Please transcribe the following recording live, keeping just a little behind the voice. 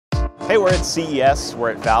Hey, we're at CES, we're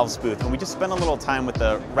at Valve's booth, and we just spent a little time with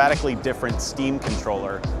a radically different Steam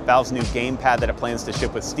controller, Valve's new gamepad that it plans to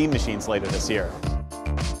ship with Steam machines later this year.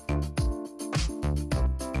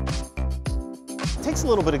 It takes a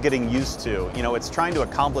little bit of getting used to. You know, it's trying to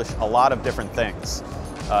accomplish a lot of different things.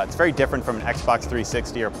 It's very different from an Xbox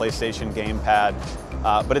 360 or PlayStation gamepad,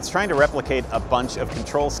 but it's trying to replicate a bunch of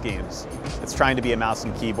control schemes. It's trying to be a mouse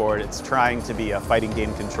and keyboard, it's trying to be a fighting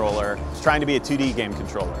game controller, it's trying to be a 2D game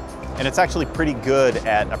controller. And it's actually pretty good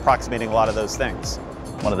at approximating a lot of those things.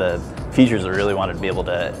 One of the features I really wanted to be able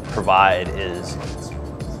to provide is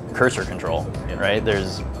cursor control, right?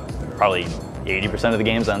 There's probably 80% of the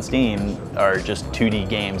games on Steam are just 2D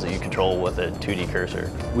games that you control with a 2D cursor.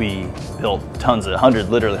 We built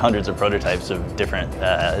literally hundreds of prototypes of different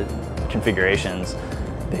configurations.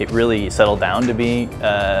 They really settled down to be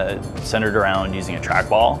centered around using a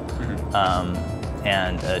trackball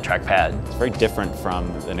and a trackpad. It's very different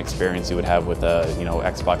from an experience you would have with a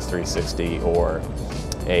Xbox 360 or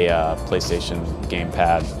a PlayStation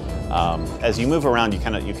gamepad. As you move around, you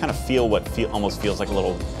kind of feel what almost feels like a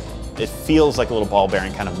little. It feels like a little ball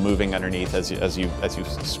bearing kind of moving underneath as you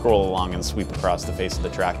scroll along and sweep across the face of the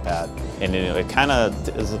trackpad. And it kind of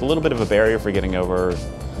is a little bit of a barrier for getting over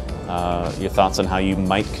your thoughts on how you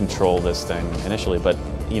might control this thing initially. But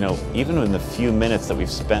even in the few minutes that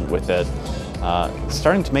we've spent with it, it's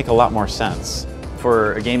starting to make a lot more sense.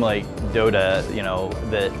 For a game like Dota,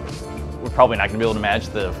 that we're probably not going to be able to match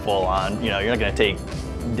the full-on. You're not going to take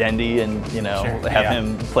Dendy and have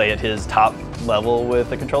him play at his top level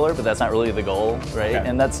with the controller, but that's not really the goal, right? Okay.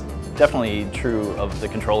 And that's definitely true of the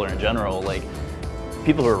controller in general. Like,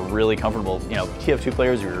 people who are really comfortable, TF2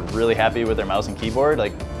 players who are really happy with their mouse and keyboard,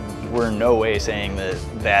 like, we're in no way saying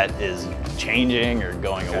that is changing or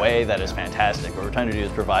going away. That is fantastic. What we're trying to do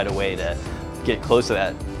is provide a way to get close to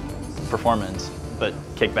that performance, but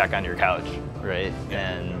kick back on your couch, right?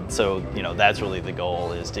 And so, that's really the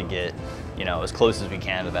goal, is to get, as close as we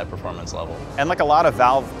can to that performance level. And like a lot of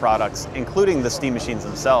Valve products, including the Steam machines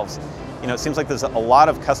themselves, it seems like there's a lot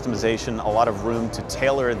of customization, a lot of room to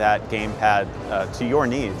tailor that gamepad to your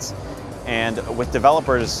needs. And with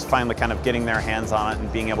developers finally kind of getting their hands on it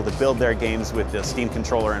and being able to build their games with the Steam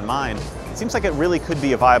controller in mind, it seems like it really could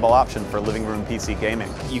be a viable option for living room PC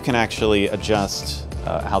gaming. You can actually adjust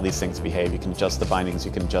how these things behave. You can adjust the bindings,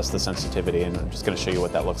 you can adjust the sensitivity, and I'm just going to show you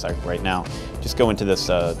what that looks like right now. Just go into this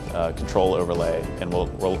control overlay, and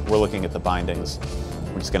we're looking at the bindings.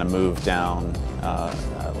 We're just going to move down.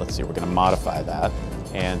 Let's see, we're going to modify that.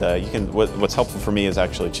 And what's helpful for me is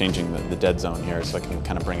actually changing the dead zone here, so I can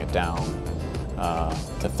kind of bring it down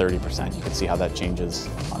to 30%. You can see how that changes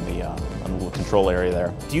on the little control area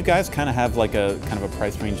there. Do you guys kind of have like a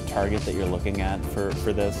price range target that you're looking at for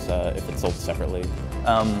this, if it's sold separately?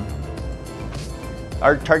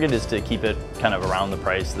 Our target is to keep it kind of around the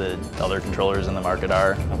price that other controllers in the market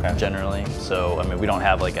are, generally. So, I mean, we don't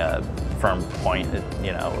have like a firm point,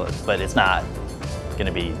 but it's not going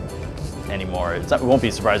to be anymore. It won't be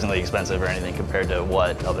surprisingly expensive or anything compared to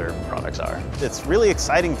what other products are. It's really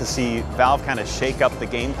exciting to see Valve kind of shake up the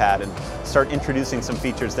gamepad and start introducing some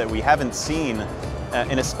features that we haven't seen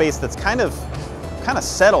in a space that's kind of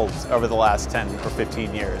settled over the last 10 or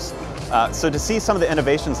 15 years. So to see some of the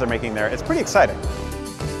innovations they're making there, it's pretty exciting.